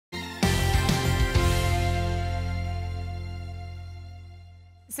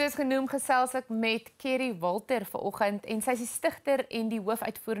Soos genoem gesels ek met Kerri Wolter vanoggend en sy is die stigter en die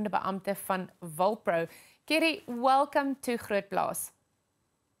hoofuitvoerende beampte van Vultures. Kerri, welcome to GROOTplaas.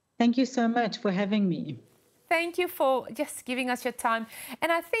 Thank you so much for having me. Thank you for just giving us your time.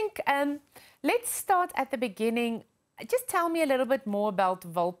 And I think let's start at the beginning. Just tell me a little bit more about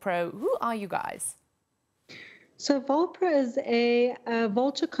Vultures. Who are you guys? So Vultures is a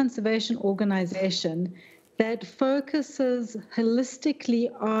vulture conservation organization that focuses holistically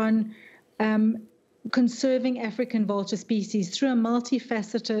on conserving African vulture species through a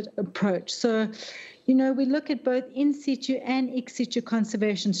multifaceted approach. So, you know, we look at both in situ and ex situ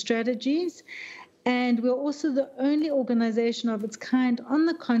conservation strategies, and we're also the only organization of its kind on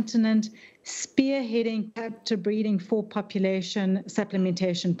the continent spearheading captive breeding for population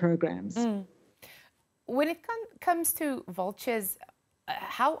supplementation programs. When it comes to vultures,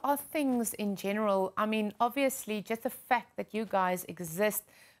 how are things in general? I mean, obviously, just the fact that you guys exist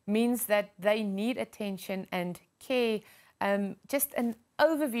means that they need attention and care. Just an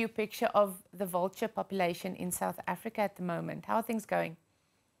overview picture of the vulture population in South Africa at the moment. How are things going?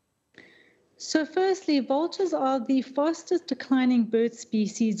 So firstly, vultures are the fastest declining bird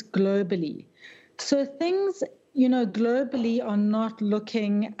species globally. So things, you know, globally are not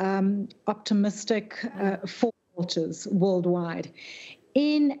looking optimistic for vultures worldwide.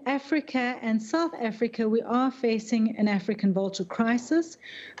 In Africa and South Africa, we are facing an African vulture crisis,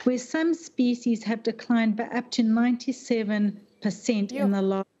 where some species have declined by up to 97% in the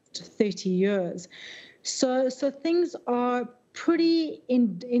last 30 years. So things are pretty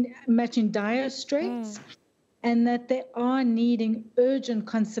much in dire straits, and that they are needing urgent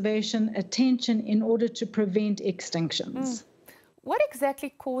conservation attention in order to prevent extinctions. What exactly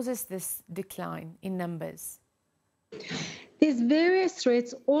causes this decline in numbers? There's various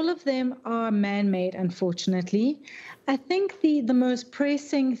threats. All of them are man-made, unfortunately. I think the most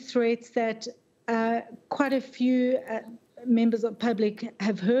pressing threats that quite a few members of the public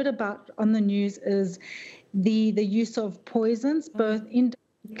have heard about on the news is the use of poisons, both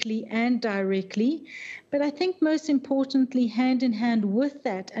indirectly and directly. But I think most importantly, hand in hand with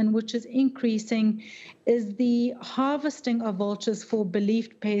that, and which is increasing, is the harvesting of vultures for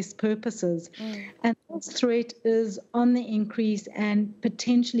belief-based purposes. And this threat is on the increase and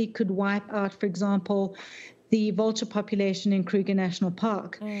potentially could wipe out, for example, the vulture population in Kruger National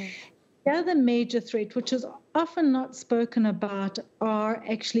Park. The other major threat, which is often not spoken about, are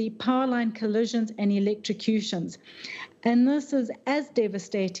actually power line collisions and electrocutions. And this is as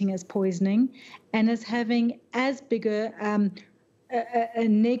devastating as poisoning and is having as big a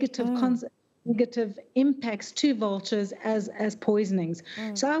negative negative impacts to vultures as poisonings.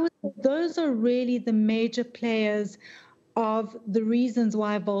 So I would say those are really the major players of the reasons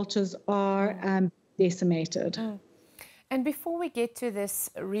why vultures are decimated. And before we get to this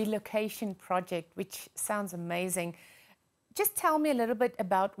relocation project, which sounds amazing, just tell me a little bit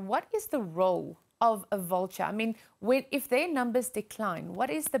about what is the role of a vulture? I mean, if their numbers decline, what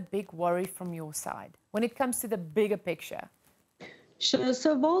is the big worry from your side when it comes to the bigger picture? Sure.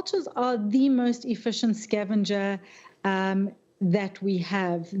 So vultures are the most efficient scavenger that we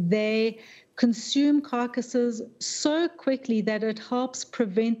have. They consume carcasses so quickly that it helps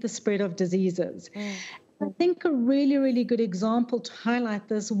prevent the spread of diseases. I think a really, really good example to highlight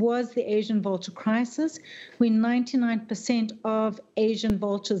this was the Asian vulture crisis, when 99% of Asian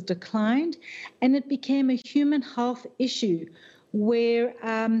vultures declined, and it became a human health issue where,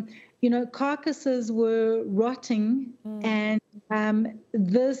 you know, carcasses were rotting, and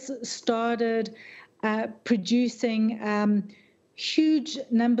this started producing huge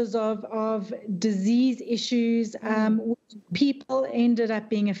numbers of disease issues, which people ended up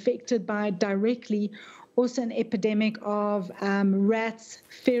being affected by directly. Also an epidemic of rats,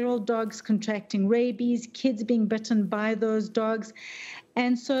 feral dogs contracting rabies, kids being bitten by those dogs.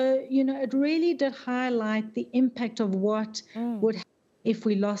 And so, you know, it really did highlight the impact of what would happen if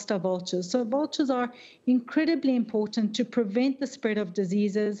we lost our vultures. So vultures are incredibly important to prevent the spread of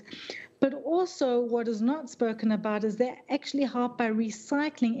diseases. But also what is not spoken about is they actually help by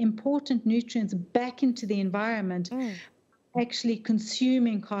recycling important nutrients back into the environment, actually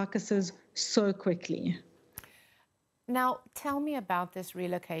consuming carcasses so quickly. Now, tell me about this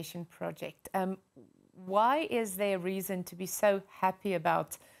relocation project. Why is there a reason to be so happy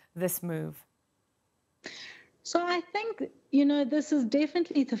about this move? So I think, you know, this is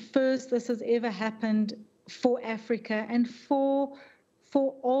definitely the first this has ever happened for Africa and for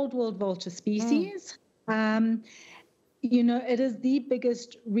old world vulture species. You know, it is the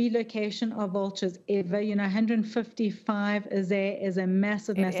biggest relocation of vultures ever. You know, 155 is a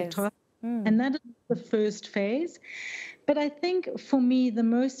massive task. And that is the first phase. But I think for me, the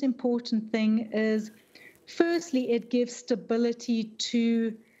most important thing is, firstly, it gives stability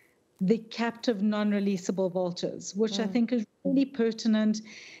to the captive non-releasable vultures, which I think is really pertinent,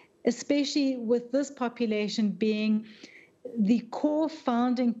 especially with this population being the core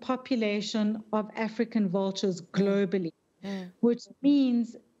founding population of African vultures globally, which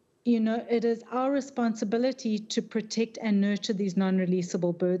means, it is our responsibility to protect and nurture these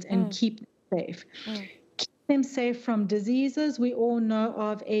non-releasable birds and keep them safe. Keep them safe from diseases. We all know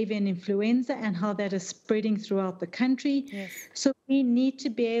of avian influenza and how that is spreading throughout the country. Yes. So we need to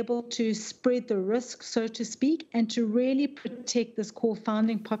be able to spread the risk, so to speak, and to really protect this core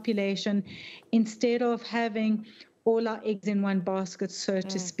founding population instead of having all our eggs in one basket, so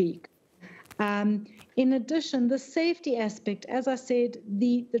to speak. In addition, the safety aspect, as I said,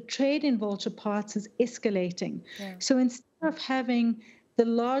 the trade in vulture parts is escalating. Yeah. So instead of having the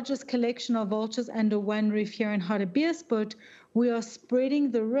largest collection of vultures under one roof here in Hartbeespoort, we are spreading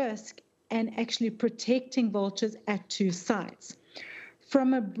the risk and actually protecting vultures at two sites.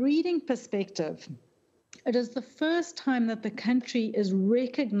 From a breeding perspective, it is the first time that the country is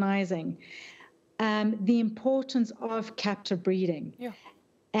recognizing the importance of captive breeding. Yeah.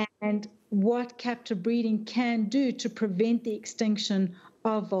 And what captive breeding can do to prevent the extinction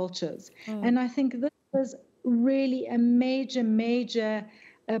of vultures. And I think this is really a major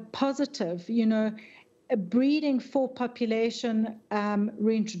positive, breeding for population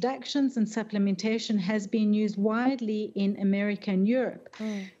reintroductions and supplementation has been used widely in America and Europe,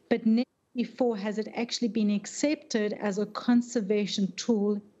 but never before has it actually been accepted as a conservation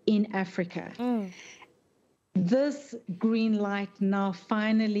tool in Africa. This green light now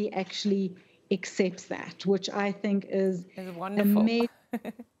finally actually accepts that, which I think is wonderful. Amazing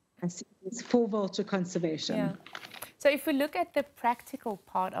for vulture conservation. Yeah. So if we look at the practical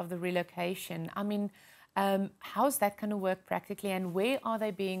part of the relocation, I mean, how's that going to work practically, and where are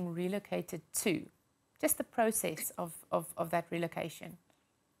they being relocated to? Just the process of that relocation.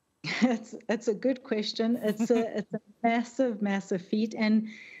 It's a good question. It's a massive feat, and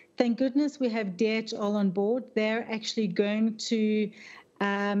thank goodness we have DHL on board. They're actually going to,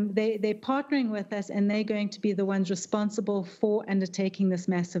 they're partnering with us, and they're going to be the ones responsible for undertaking this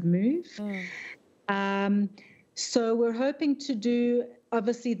massive move. So we're hoping to do,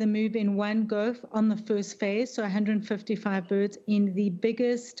 obviously, the move in one go on the first phase, so 155 birds in the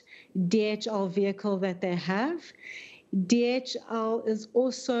biggest DHL vehicle that they have. DHL is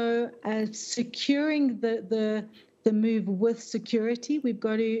also securing the move with security. We've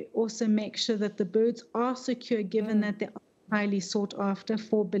got to also make sure that the birds are secure, given that they're highly sought after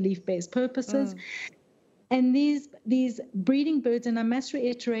for belief-based purposes. And these breeding birds, and I must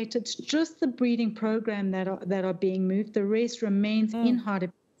reiterate, it's just the breeding program that are being moved. The rest remains in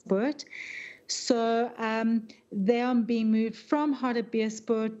Hartbeespoort. So they are being moved from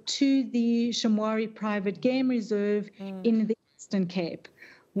Hartbeespoort to the Shamwari Private Game Reserve in the Eastern Cape,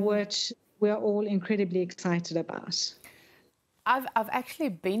 which we're all incredibly excited about. I've actually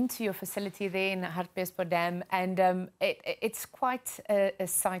been to your facility there in Hartbeespoort Dam, and it's quite a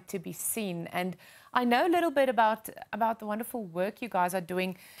sight to be seen. And I know a little bit about the wonderful work you guys are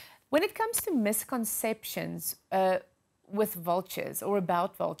doing. When it comes to misconceptions with vultures or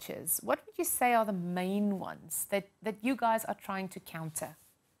about vultures, what would you say are the main ones that you guys are trying to counter?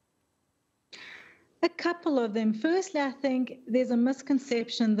 A couple of them. Firstly, I think there's a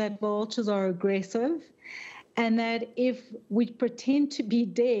misconception that vultures are aggressive, and that if we pretend to be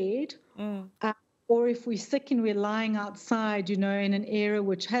dead, or if we're sick and we're lying outside, in an area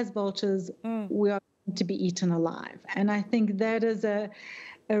which has vultures, we are going to be eaten alive. And I think that is a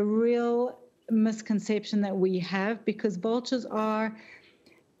real misconception that we have, because vultures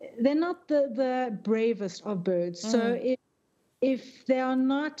they're not the bravest of birds. So if they are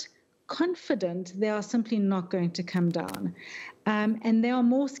not confident, they are simply not going to come down. And they are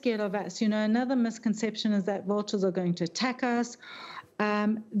more scared of us. Another misconception is that vultures are going to attack us.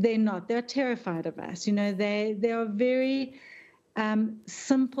 They're not. They're terrified of us. They are very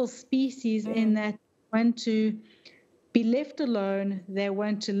simple species in that they want to be left alone. They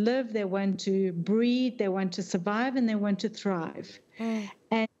want to live. They want to breed. They want to survive, and they want to thrive. And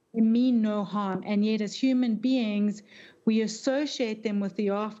they mean no harm. And yet, as human beings, we associate them with the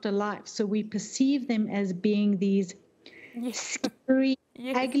afterlife. So we perceive them as being these scary,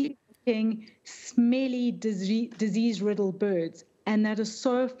 ugly-looking, smelly, disease-riddled birds. And that is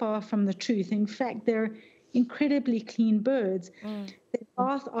so far from the truth. In fact, they're incredibly clean birds. They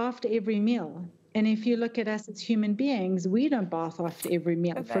bath after every meal. And if you look at us as human beings, we don't bath after every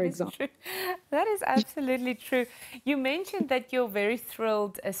meal, for example. True. That is absolutely true. You mentioned that you're very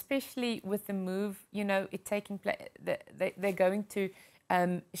thrilled, especially with the move, you know, it taking place, they're going to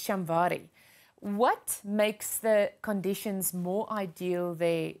Shamwari. What makes the conditions more ideal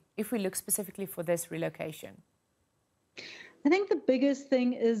there, if we look specifically for this relocation? I think the biggest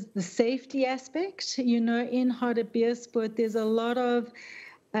thing is the safety aspect. You know, in Hartbeespoort, there's a lot of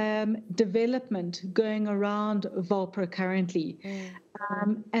development going around Vulture currently.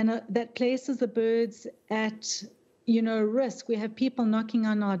 And that places the birds at, you know, risk. We have people knocking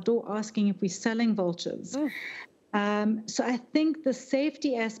on our door asking if we're selling vultures. So I think the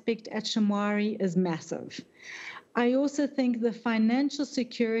safety aspect at Shamwari is massive. I also think the financial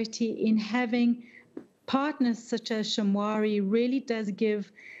security in having partners such as Shamwari really does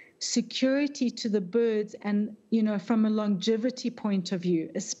give security to the birds, and, you know, from a longevity point of view,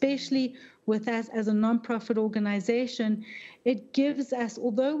 especially with us as a nonprofit organization, it gives us,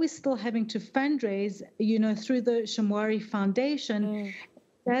 although we're still having to fundraise, you know, through the Shamwari Foundation, it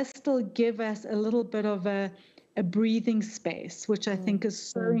does still give us a little bit of a breathing space, which I think is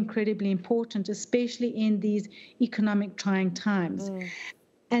so incredibly important, especially in these economic trying times.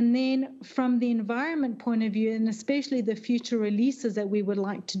 And then from the environment point of view, and especially the future releases that we would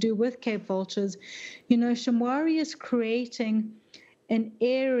like to do with Cape Vultures, you know, Shamwari is creating an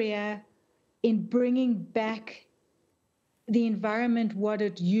area in bringing back the environment what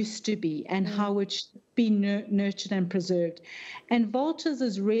it used to be and how it should be nurtured and preserved. And vultures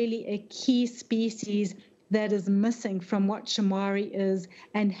is really a key species that is missing from what Shamwari is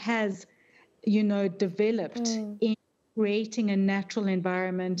and has, you know, developed in creating a natural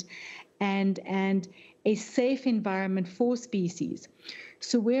environment and a safe environment for species.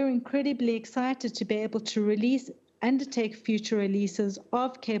 So we're incredibly excited to be able to undertake future releases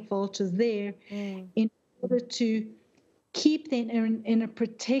of Cape Vultures there in order to keep them in a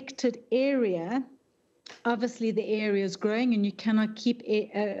protected area. Obviously, the area is growing, and you cannot keep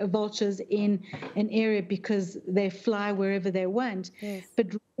vultures in an area because they fly wherever they want, but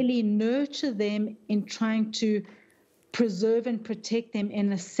really nurture them in trying to preserve and protect them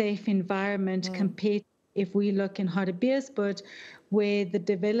in a safe environment compared to if we look in Hartbeespoort, where the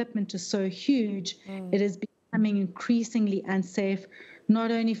development is so huge, it is becoming increasingly unsafe,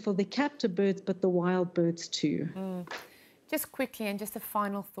 not only for the captive birds, but the wild birds too. Just quickly, and just a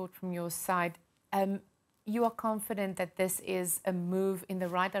final thought from your side, you are confident that this is a move in the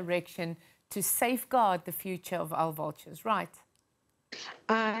right direction to safeguard the future of our vultures, right?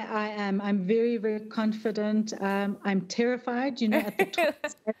 I am. I'm very, very confident. I'm terrified, you know, at the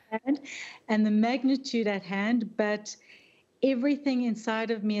cost at hand and the magnitude at hand, but everything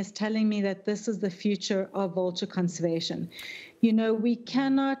inside of me is telling me that this is the future of vulture conservation. You know, we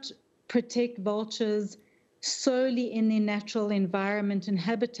cannot protect vultures solely in their natural environment and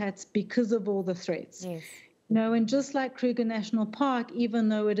habitats because of all the threats. Yes. You know, and just like Kruger National Park, even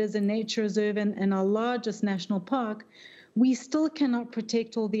though it is a nature reserve and our largest national park, we still cannot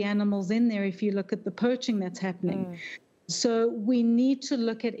protect all the animals in there if you look at the poaching that's happening. So we need to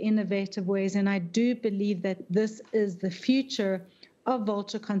look at innovative ways, and I do believe that this is the future of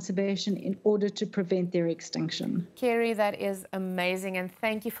vulture conservation in order to prevent their extinction. Kerri, that is amazing, and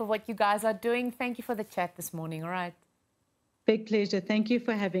thank you for what you guys are doing. Thank you for the chat this morning, all right? Big pleasure. Thank you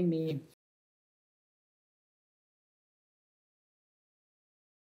for having me.